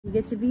You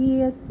get to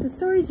be at the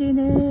storage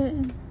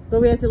unit,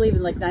 but we have to leave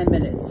in like 9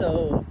 minutes.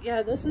 So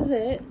yeah, this is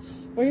it.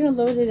 We're gonna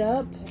load it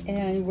up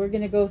and we're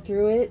gonna go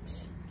through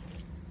it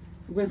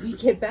when we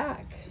get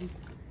back.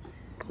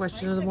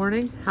 Question of the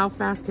morning, how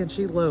fast can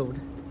she load?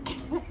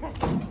 Oh,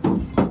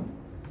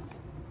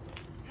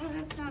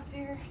 that's not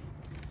fair.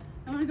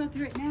 I wanna go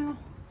through it now.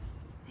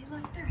 They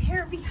left their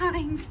hair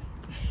behind.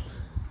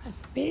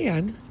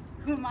 Man.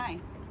 Who am I?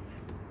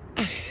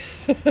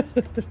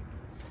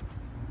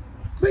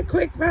 Quick,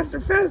 quick, faster,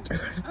 faster.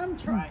 I'm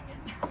trying.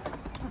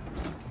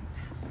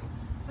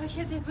 Why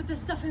can't they put this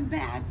stuff in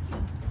bags?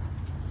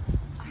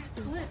 I have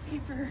toilet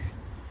paper.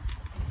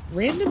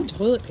 Random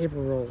toilet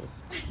paper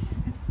rolls.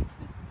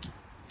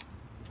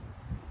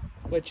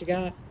 What you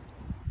got?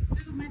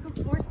 There's a Michael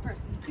Kors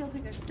person. It feels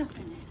like there's stuff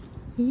in it.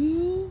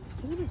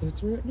 I want to go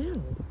through it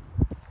now.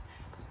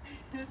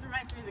 This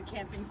reminds me of the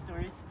camping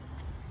stories.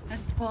 I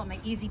just pull out my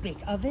Easy Bake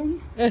Oven.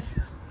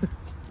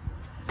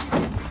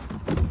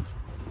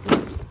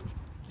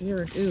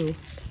 You're ooh.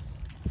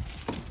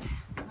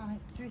 I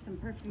threw some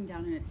perfume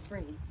down and it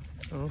sprayed.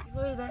 Oh.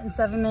 We loaded that in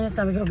 7 minutes.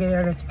 Now we go get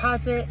our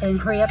deposit and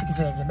hurry up because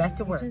we have to get back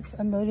to work. Just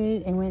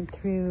unloaded and went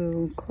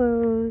through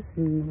clothes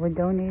and we're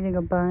donating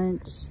a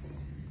bunch.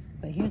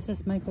 But here's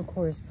this Michael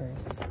Kors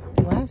purse.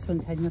 The last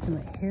one's had nothing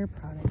but hair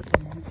products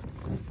in it.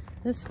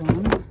 This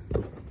one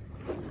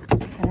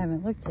I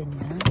haven't looked in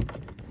yet.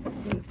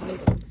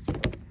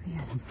 We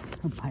got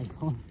a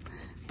Bible.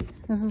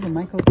 This is the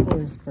Michael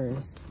Kors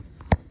purse.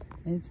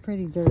 It's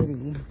pretty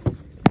dirty.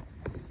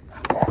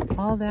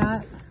 All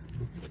that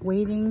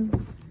waiting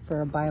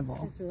for a Bible.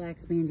 Just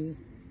relax, Mandy.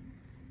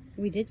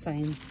 We did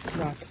find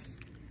rocks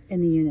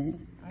in the unit.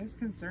 I was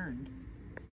concerned.